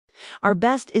Our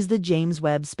best is the James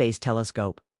Webb Space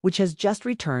Telescope, which has just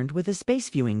returned with a space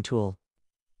viewing tool.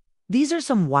 These are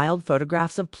some wild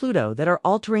photographs of Pluto that are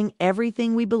altering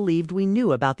everything we believed we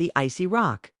knew about the icy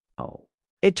rock.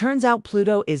 It turns out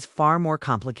Pluto is far more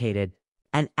complicated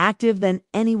and active than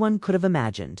anyone could have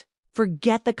imagined.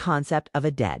 Forget the concept of a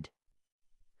dead.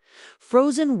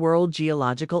 Frozen world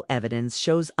geological evidence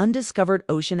shows undiscovered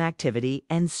ocean activity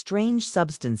and strange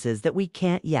substances that we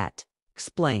can't yet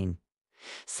explain.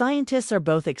 Scientists are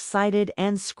both excited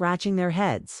and scratching their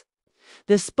heads.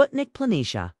 The Sputnik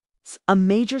Planitia, a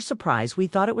major surprise. We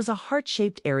thought it was a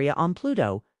heart-shaped area on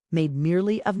Pluto made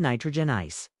merely of nitrogen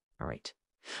ice.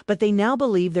 But they now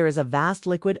believe there is a vast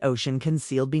liquid ocean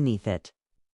concealed beneath it.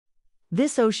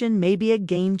 This ocean may be a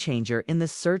game changer in the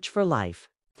search for life,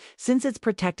 since it's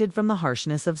protected from the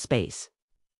harshness of space.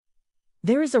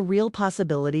 There is a real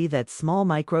possibility that small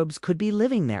microbes could be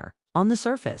living there, on the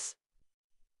surface.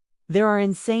 There are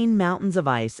insane mountains of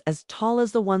ice as tall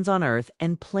as the ones on Earth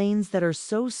and plains that are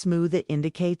so smooth it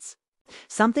indicates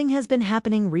something has been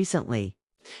happening recently.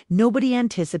 Nobody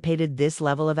anticipated this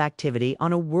level of activity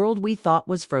on a world we thought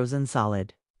was frozen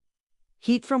solid.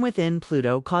 Heat from within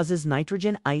Pluto causes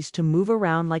nitrogen ice to move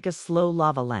around like a slow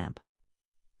lava lamp.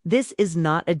 This is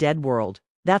not a dead world,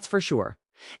 that's for sure.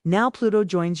 Now Pluto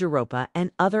joins Europa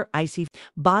and other icy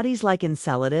bodies like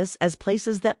Enceladus as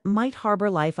places that might harbor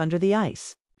life under the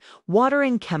ice. Water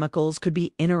and chemicals could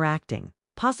be interacting,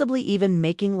 possibly even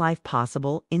making life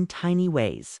possible in tiny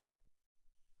ways.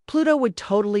 Pluto would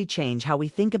totally change how we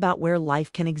think about where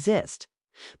life can exist.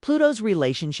 Pluto's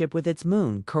relationship with its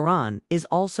moon, Charon, is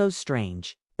also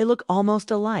strange. They look almost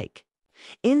alike,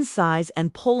 in size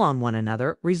and pull on one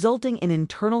another, resulting in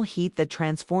internal heat that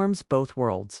transforms both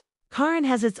worlds. Charon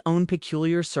has its own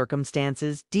peculiar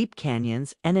circumstances, deep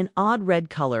canyons, and an odd red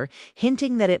color,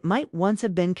 hinting that it might once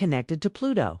have been connected to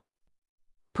Pluto.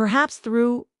 Perhaps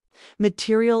through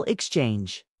material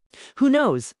exchange. Who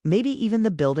knows, maybe even the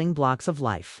building blocks of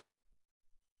life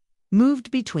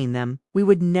moved between them. We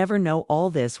would never know all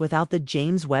this without the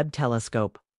James Webb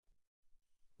Telescope,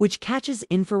 which catches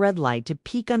infrared light to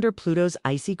peek under Pluto's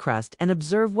icy crust and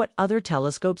observe what other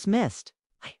telescopes missed.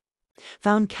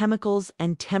 Found chemicals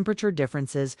and temperature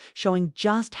differences showing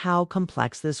just how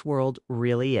complex this world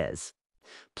really is.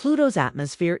 Pluto's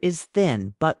atmosphere is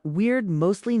thin but weird,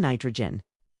 mostly nitrogen,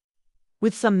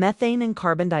 with some methane and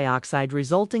carbon dioxide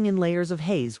resulting in layers of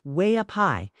haze way up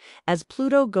high. As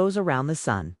Pluto goes around the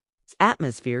sun, its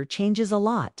atmosphere changes a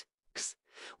lot.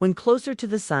 When closer to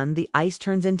the sun, the ice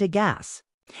turns into gas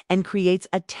and creates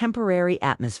a temporary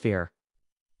atmosphere.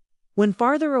 When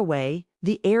farther away,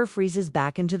 the air freezes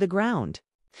back into the ground.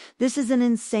 This is an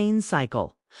insane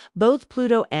cycle. Both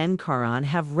Pluto and Charon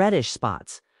have reddish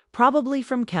spots, probably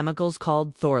from chemicals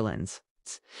called thorlins.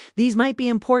 These might be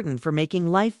important for making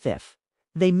life if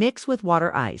they mix with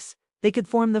water ice. They could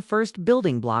form the first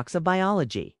building blocks of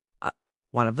biology.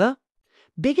 One of the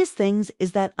biggest things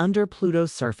is that under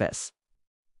Pluto's surface,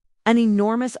 an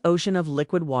enormous ocean of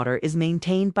liquid water is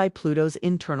maintained by Pluto's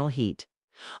internal heat.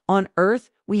 On Earth,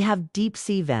 we have deep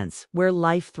sea vents where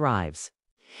life thrives.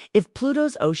 If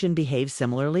Pluto's ocean behaves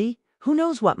similarly, who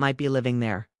knows what might be living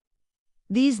there?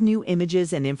 These new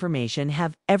images and information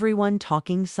have everyone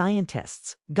talking: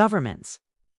 scientists, governments,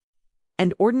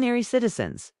 and ordinary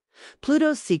citizens.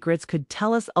 Pluto's secrets could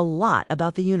tell us a lot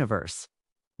about the universe.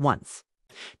 Once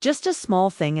just a small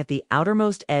thing at the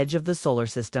outermost edge of the solar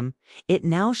system, it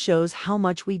now shows how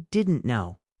much we didn't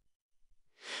know.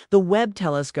 The Webb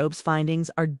telescope's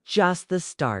findings are just the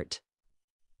start.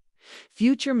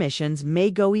 Future missions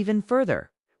may go even further,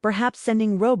 perhaps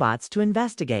sending robots to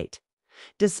investigate.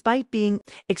 Despite being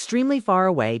extremely far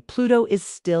away, Pluto is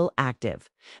still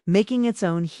active, making its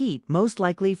own heat, most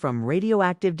likely from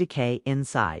radioactive decay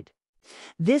inside.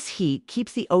 This heat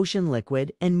keeps the ocean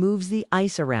liquid and moves the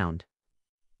ice around.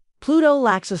 Pluto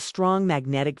lacks a strong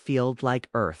magnetic field like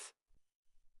Earth,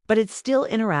 but it still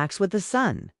interacts with the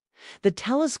sun. The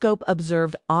telescope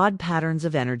observed odd patterns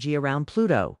of energy around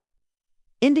Pluto,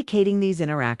 indicating these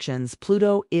interactions.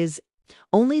 Pluto is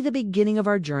only the beginning of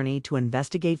our journey to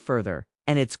investigate further,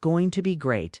 and it's going to be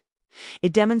great.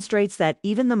 It demonstrates that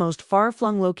even the most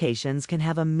far-flung locations can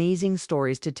have amazing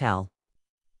stories to tell.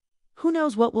 Who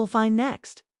knows what we'll find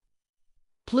next?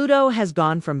 Pluto has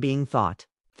gone from being thought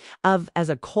of as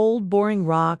a cold, boring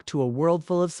rock to a world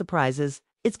full of surprises.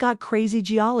 It's got crazy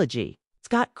geology.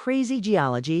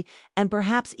 And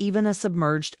perhaps even a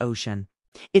submerged ocean.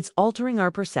 It's altering our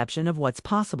perception of what's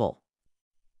possible.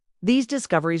 These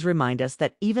discoveries remind us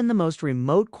that even the most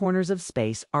remote corners of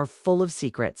space are full of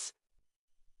secrets.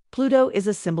 Pluto is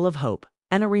a symbol of hope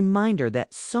and a reminder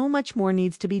that so much more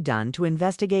needs to be done to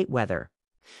investigate whether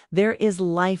There is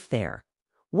life there.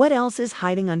 What else is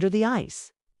hiding under the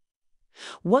ice?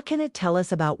 What can it tell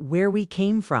us about where we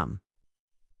came from?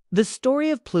 The story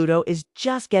of Pluto is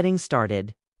just getting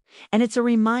started, and it's a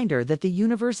reminder that the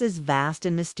universe is vast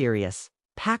and mysterious,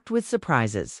 packed with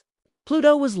surprises.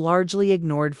 Pluto was largely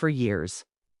ignored for years.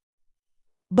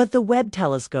 But the Webb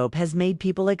telescope has made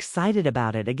people excited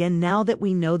about it again now that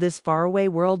we know this faraway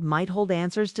world might hold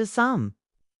answers to some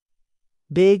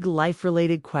big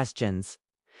life-related questions.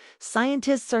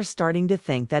 Scientists are starting to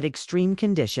think that extreme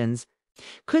conditions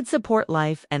could support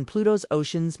life, and Pluto's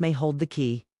oceans may hold the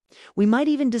key. We might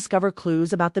even discover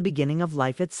clues about the beginning of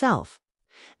life itself.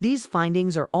 These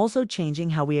findings are also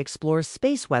changing how we explore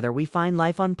space, whether we find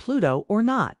life on Pluto or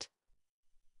not.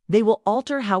 They will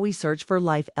alter how we search for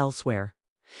life elsewhere.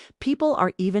 People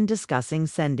are even discussing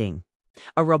sending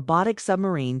a robotic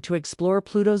submarine to explore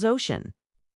Pluto's ocean.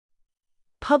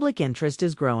 Public interest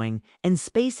is growing, and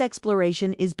space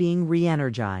exploration is being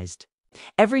re-energized.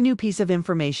 Every new piece of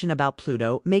information about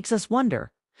Pluto makes us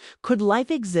wonder, could life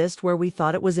exist where we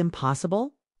thought it was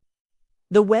impossible?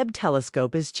 The Webb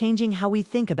telescope is changing how we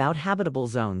think about habitable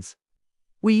zones.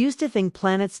 We used to think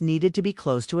planets needed to be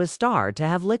close to a star to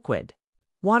have liquid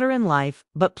water and life,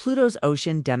 but Pluto's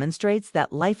ocean demonstrates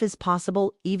that life is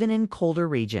possible even in colder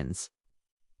regions.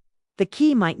 The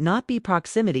key might not be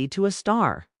proximity to a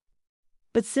star,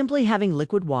 but simply having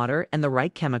liquid water and the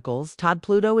right chemicals.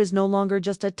 Pluto is no longer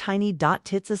just a tiny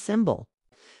dot, it's a symbol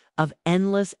of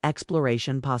endless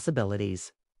exploration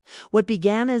possibilities. What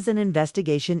began as an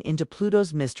investigation into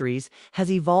Pluto's mysteries has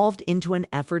evolved into an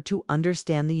effort to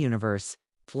understand the universe,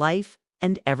 life,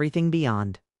 and everything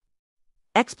beyond.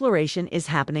 Exploration is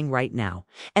happening right now,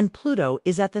 and Pluto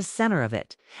is at the center of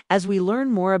it. As we learn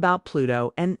more about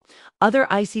Pluto and other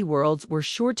icy worlds, we're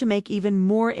sure to make even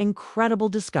more incredible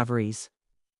discoveries.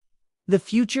 The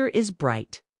future is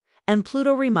bright, and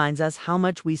Pluto reminds us how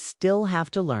much we still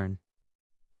have to learn.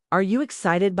 Are you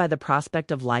excited by the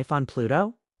prospect of life on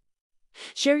Pluto?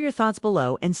 Share your thoughts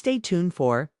below and stay tuned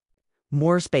for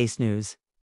more space news.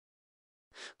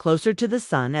 Closer to the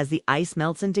sun, as the ice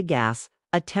melts into gas,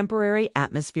 a temporary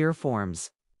atmosphere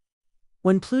forms.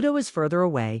 When Pluto is further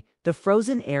away, the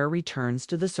frozen air returns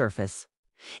to the surface.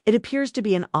 It appears to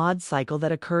be an odd cycle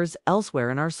that occurs elsewhere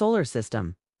in our solar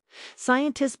system.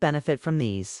 Scientists benefit from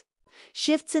these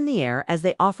shifts in the air as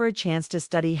they offer a chance to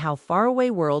study how faraway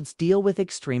worlds deal with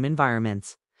extreme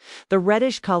environments. The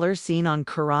reddish color seen on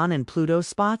Charon and Pluto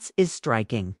spots is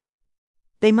striking.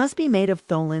 They must be made of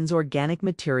tholins, organic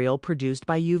material produced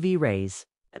by UV rays.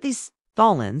 These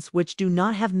tholins, which do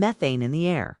not have methane in the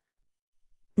air,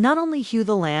 not only hue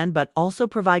the land but also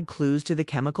provide clues to the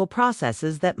chemical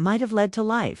processes that might have led to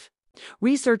life.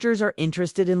 Researchers are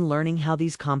interested in learning how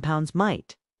these compounds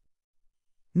might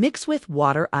mix with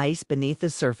water ice beneath the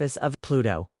surface of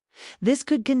Pluto. This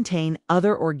could contain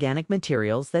other organic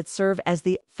materials that serve as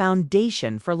the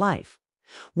foundation for life.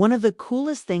 One of the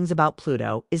coolest things about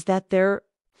Pluto is that there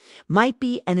might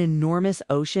be an enormous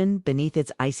ocean beneath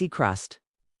its icy crust.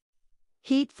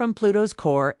 Heat from Pluto's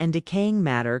core and decaying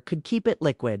matter could keep it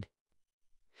liquid.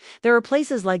 There are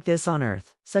places like this on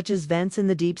Earth, such as vents in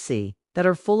the deep sea, that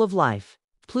are full of life.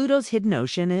 Pluto's hidden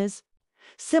ocean is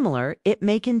similar. It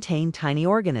may contain tiny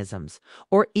organisms,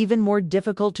 or even more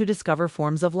difficult to discover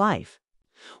forms of life.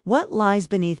 What lies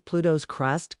beneath Pluto's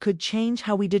crust could change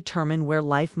how we determine where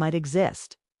life might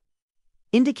exist,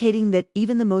 indicating that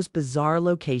even the most bizarre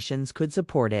locations could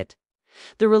support it.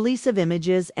 The release of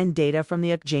images and data from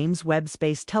the James Webb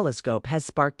Space Telescope has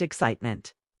sparked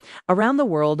excitement around the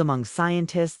world among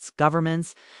scientists,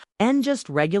 governments, and just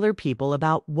regular people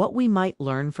about what we might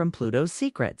learn from Pluto's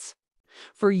secrets.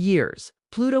 For years,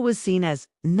 Pluto was seen as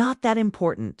not that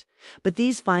important, but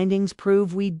these findings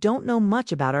prove we don't know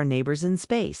much about our neighbors in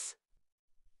space.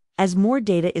 As more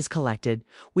data is collected,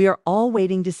 we are all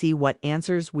waiting to see what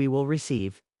answers we will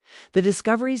receive. The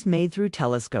discoveries made through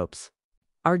telescopes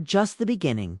are just the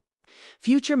beginning.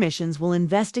 Future missions will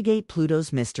investigate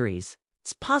Pluto's mysteries,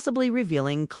 possibly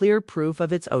revealing clear proof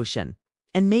of its ocean,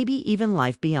 and maybe even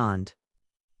life beyond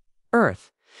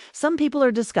Earth. Some people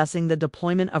are discussing the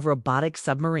deployment of robotic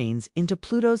submarines into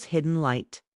Pluto's hidden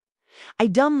light.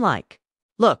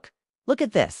 Look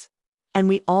at this. And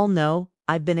we all know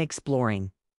I've been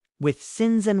exploring with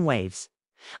sins and waves.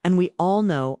 And we all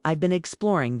know I've been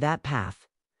exploring that path.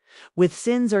 With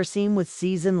sins or seen with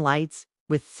season lights,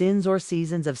 with sins or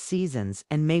seasons of seasons,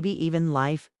 and maybe even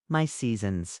life, my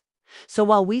seasons. So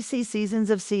while we see seasons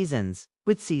of seasons,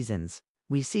 with seasons,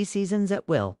 we see seasons at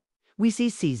will. We see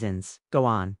seasons go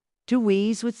on To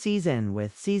we's with season,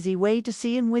 with CZ way to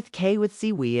see and with K with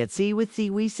C we at C with C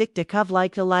we sick to cov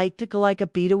like a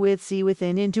beta with C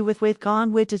within into with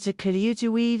con with to you to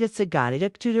we it's a god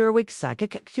it to der wick sack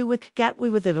to wick cat we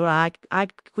with it like I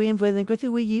queen with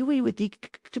we you we with the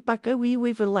tobacco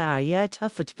we for la yeah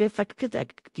tough at fifth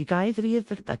you guys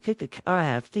I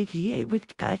have to he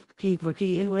with cat keep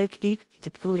working with keep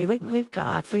with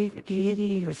God for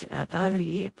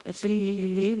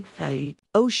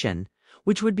ocean,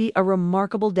 which would be a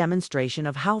remarkable demonstration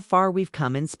of how far we've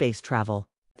come in space travel.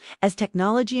 As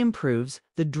technology improves,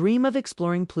 the dream of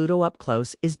exploring Pluto up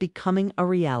close is becoming a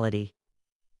reality,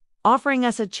 offering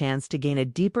us a chance to gain a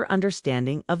deeper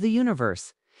understanding of the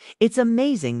universe. It's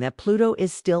amazing that Pluto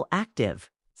is still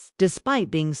active. Despite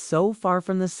being so far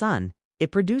from the sun,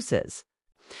 it produces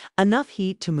enough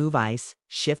heat to move ice,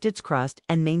 shift its crust,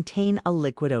 and maintain a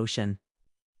liquid ocean.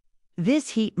 This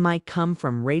heat might come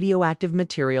from radioactive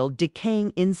material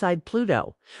decaying inside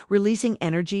Pluto, releasing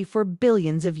energy for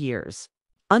billions of years.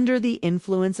 Under the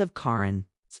influence of currents,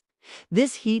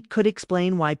 this heat could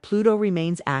explain why Pluto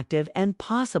remains active and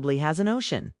possibly has an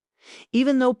ocean.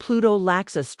 Even though Pluto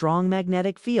lacks a strong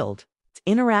magnetic field, its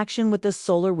interaction with the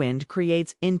solar wind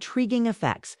creates intriguing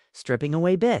effects, stripping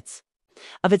away bits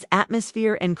of its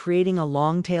atmosphere and creating a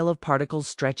long tail of particles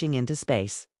stretching into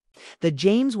space. The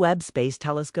James Webb Space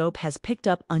Telescope has picked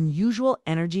up unusual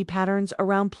energy patterns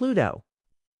around Pluto,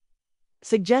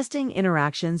 suggesting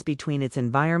interactions between its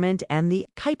environment and the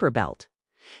Kuiper Belt.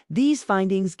 These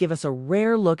findings give us a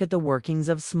rare look at the workings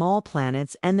of small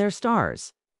planets and their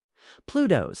stars.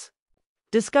 Pluto's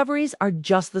discoveries are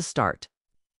just the start.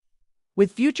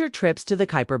 With future trips to the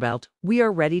Kuiper Belt, we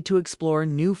are ready to explore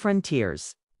new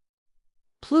frontiers.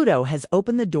 Pluto has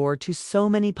opened the door to so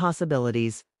many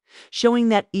possibilities, showing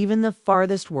that even the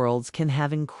farthest worlds can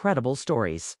have incredible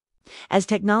stories. As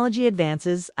technology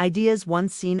advances, ideas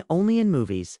once seen only in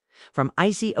movies, from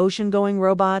icy ocean-going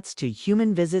robots to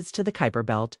human visits to the Kuiper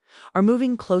Belt, are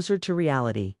moving closer to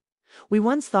reality. We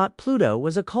once thought Pluto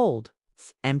was a cold,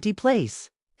 empty place.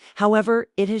 However,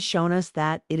 it has shown us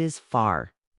that it is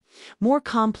far more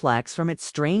complex, from its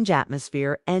strange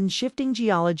atmosphere and shifting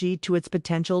geology to its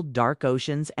potential dark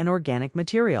oceans and organic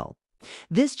material.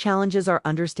 This challenges our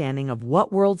understanding of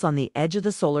what worlds on the edge of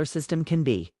the solar system can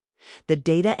be. The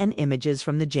data and images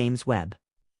from the James Webb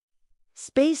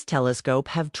Space Telescope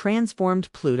have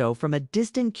transformed Pluto from a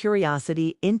distant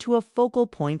curiosity into a focal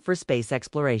point for space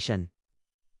exploration.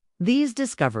 These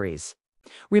discoveries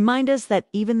remind us that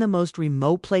even the most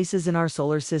remote places in our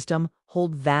solar system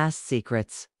hold vast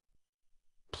secrets.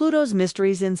 Pluto's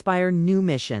mysteries inspire new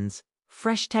missions,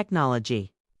 fresh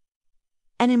technology,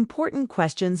 and important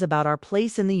questions about our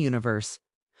place in the universe.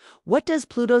 What does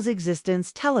Pluto's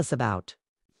existence tell us about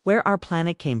where our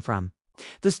planet came from?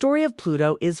 The story of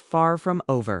Pluto is far from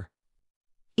over.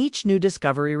 Each new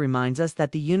discovery reminds us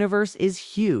that the universe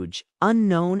is huge,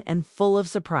 unknown, and full of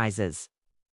surprises.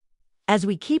 As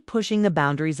we keep pushing the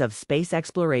boundaries of space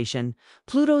exploration,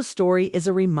 Pluto's story is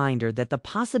a reminder that the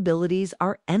possibilities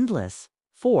are endless.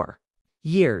 For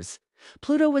years,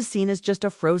 Pluto was seen as just a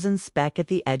frozen speck at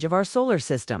the edge of our solar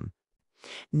system.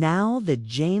 Now, the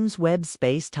James Webb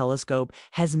Space Telescope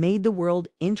has made the world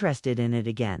interested in it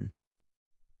again,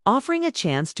 offering a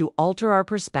chance to alter our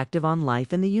perspective on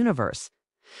life in the universe.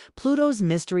 Pluto's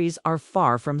mysteries are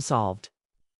far from solved.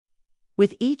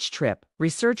 With each trip,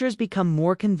 researchers become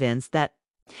more convinced that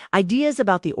ideas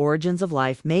about the origins of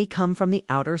life may come from the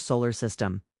outer solar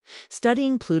system.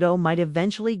 Studying Pluto might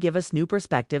eventually give us new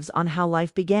perspectives on how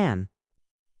life began,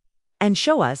 and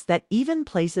show us that even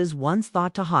places once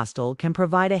thought to hostile can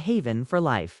provide a haven for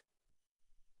life.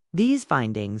 These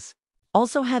findings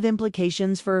also have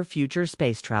implications for future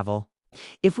space travel.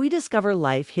 If we discover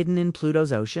life hidden in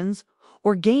Pluto's oceans,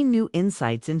 or gain new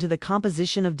insights into the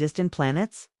composition of distant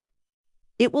planets,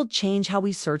 it will change how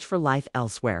we search for life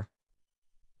elsewhere.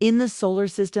 In the solar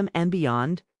system and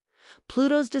beyond,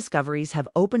 Pluto's discoveries have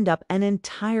opened up an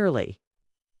entirely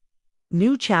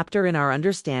new chapter in our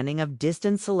understanding of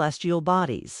distant celestial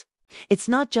bodies. It's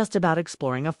not just about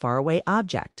exploring a faraway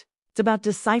object. It's about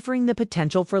deciphering the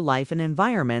potential for life in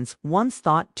environments once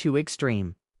thought too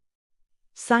extreme.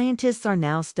 Scientists are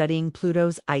now studying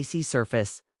Pluto's icy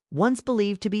surface, once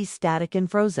believed to be static and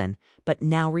frozen, but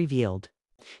now revealed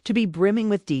to be brimming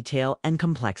with detail and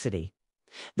complexity.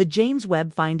 The James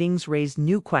Webb findings raise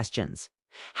new questions.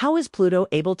 How is Pluto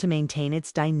able to maintain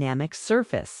its dynamic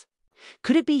surface?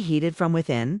 Could it be heated from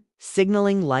within,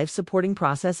 signaling life-supporting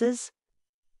processes?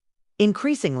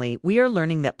 Increasingly, we are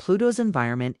learning that Pluto's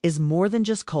environment is more than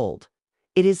just cold.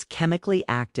 It is chemically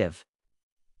active.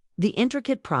 The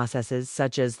intricate processes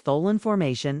such as tholin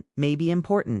formation may be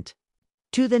important.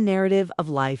 to the narrative of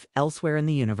life elsewhere in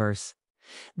the universe.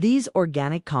 These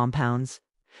organic compounds,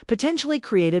 potentially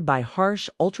created by harsh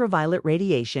ultraviolet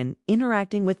radiation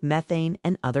interacting with methane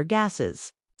and other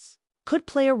gases, could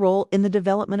play a role in the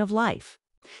development of life.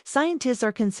 Scientists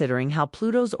are considering how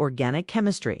Pluto's organic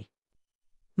chemistry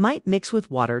might mix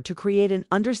with water to create an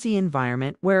undersea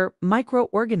environment where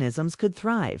microorganisms could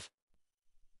thrive,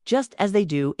 just as they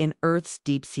do in Earth's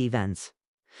deep sea vents.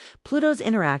 Pluto's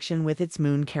interaction with its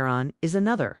moon Charon is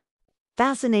another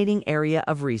fascinating area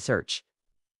of research.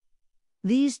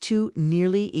 These two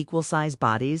nearly equal-sized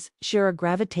bodies share a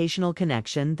gravitational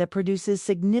connection that produces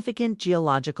significant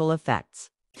geological effects.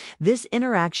 This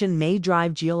interaction may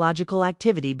drive geological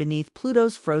activity beneath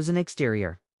Pluto's frozen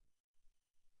exterior,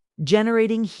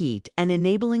 generating heat and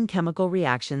enabling chemical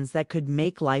reactions that could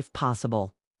make life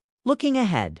possible. Looking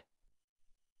ahead,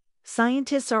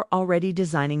 scientists are already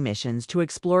designing missions to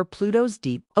explore Pluto's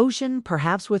deep ocean,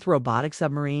 perhaps with robotic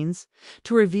submarines,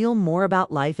 to reveal more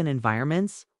about life in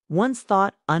environments once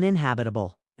thought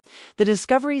uninhabitable. The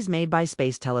discoveries made by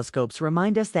space telescopes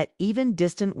remind us that even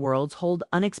distant worlds hold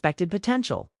unexpected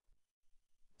potential,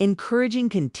 encouraging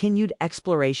continued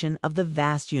exploration of the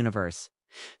vast universe.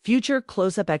 Future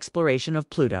close-up exploration of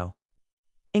Pluto,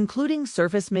 including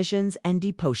surface missions and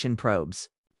deep ocean probes,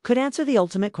 could answer the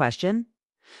ultimate question: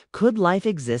 could life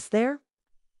exist there?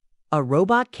 A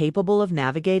robot capable of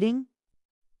navigating?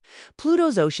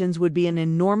 Pluto's oceans would be an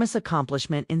enormous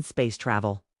accomplishment in space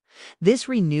travel. This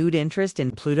renewed interest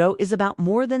in Pluto is about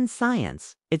more than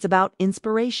science. It's about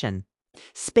inspiration.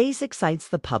 Space excites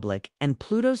the public, and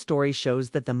Pluto's story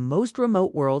shows that the most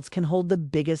remote worlds can hold the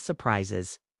biggest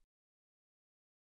surprises.